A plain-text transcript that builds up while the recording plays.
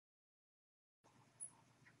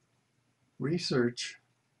Research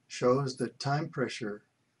shows that time pressure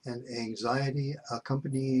and anxiety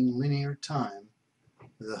accompanying linear time,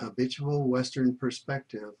 the habitual Western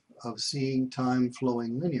perspective of seeing time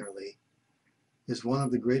flowing linearly, is one of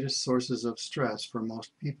the greatest sources of stress for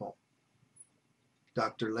most people.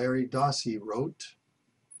 Dr. Larry Dossey wrote,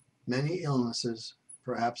 "Many illnesses,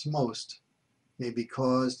 perhaps most, may be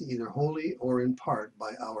caused either wholly or in part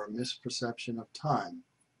by our misperception of time.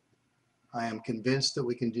 I am convinced that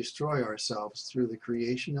we can destroy ourselves through the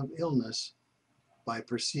creation of illness by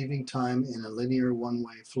perceiving time in a linear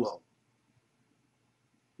one-way flow."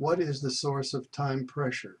 What is the source of time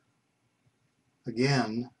pressure?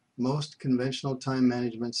 Again, most conventional time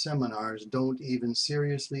management seminars don't even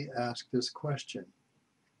seriously ask this question.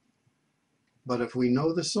 But if we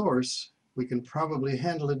know the source, we can probably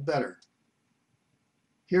handle it better.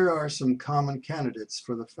 Here are some common candidates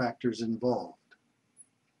for the factors involved: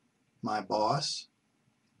 my boss,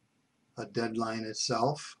 a deadline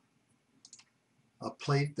itself, a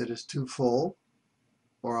plate that is too full,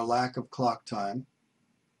 or a lack of clock time,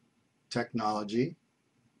 technology,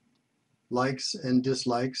 likes and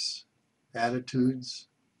dislikes, attitudes,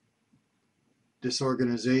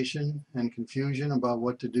 disorganization and confusion about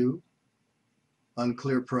what to do,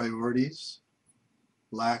 unclear priorities,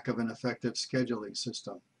 lack of an effective scheduling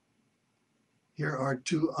system. Here are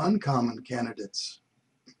two uncommon candidates: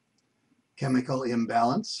 chemical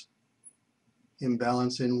imbalance,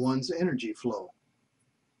 imbalance in one's energy flow.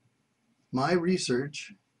 My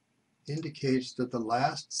research indicates that the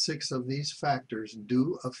last 6 of these factors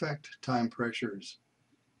do affect time pressures,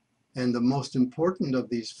 and the most important of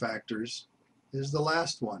these factors is the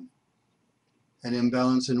last one, an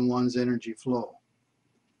imbalance in one's energy flow.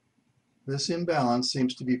 This imbalance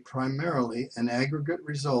seems to be primarily an aggregate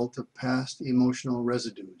result of past emotional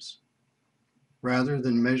residues. Rather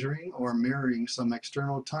than measuring or mirroring some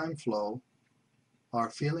external time flow, our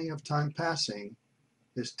feeling of time passing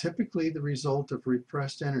is typically the result of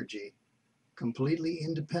repressed energy, completely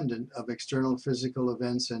independent of external physical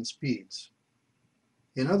events and speeds.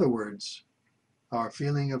 In other words, our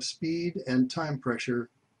feeling of speed and time pressure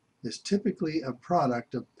is typically a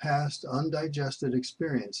product of past undigested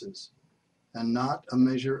experiences and not a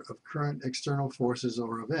measure of current external forces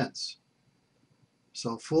or events.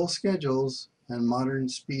 So full schedules and modern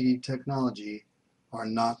speedy technology are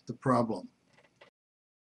not the problem.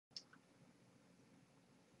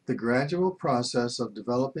 The gradual process of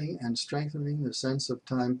developing and strengthening the sense of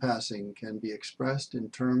time passing can be expressed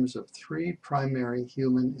in terms of 3 primary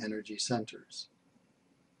human energy centers.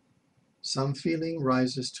 Some feeling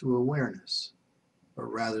rises to awareness, but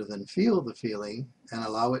rather than feel the feeling and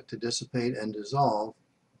allow it to dissipate and dissolve,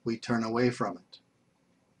 we turn away from it.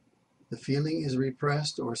 The feeling is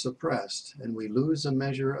repressed or suppressed, and we lose a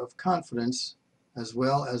measure of confidence as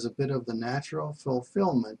well as a bit of the natural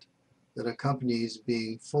fulfillment that accompanies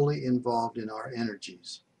being fully involved in our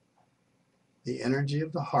energies. The energy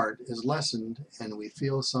of the heart is lessened and we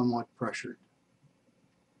feel somewhat pressured.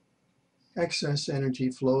 Excess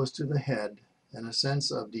energy flows to the head, and a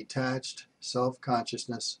sense of detached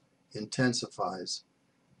self-consciousness intensifies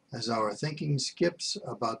as our thinking skips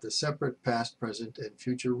about the separate past, present, and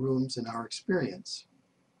future rooms in our experience.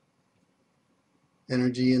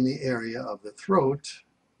 Energy in the area of the throat,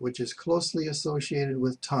 which is closely associated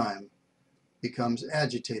with time, becomes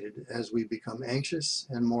agitated as we become anxious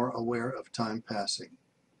and more aware of time passing.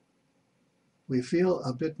 We feel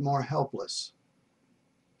a bit more helpless.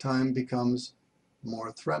 Time becomes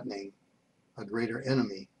more threatening, a greater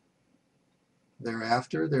enemy.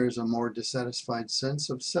 Thereafter, there is a more dissatisfied sense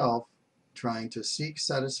of self trying to seek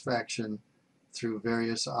satisfaction through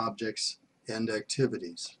various objects and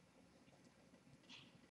activities.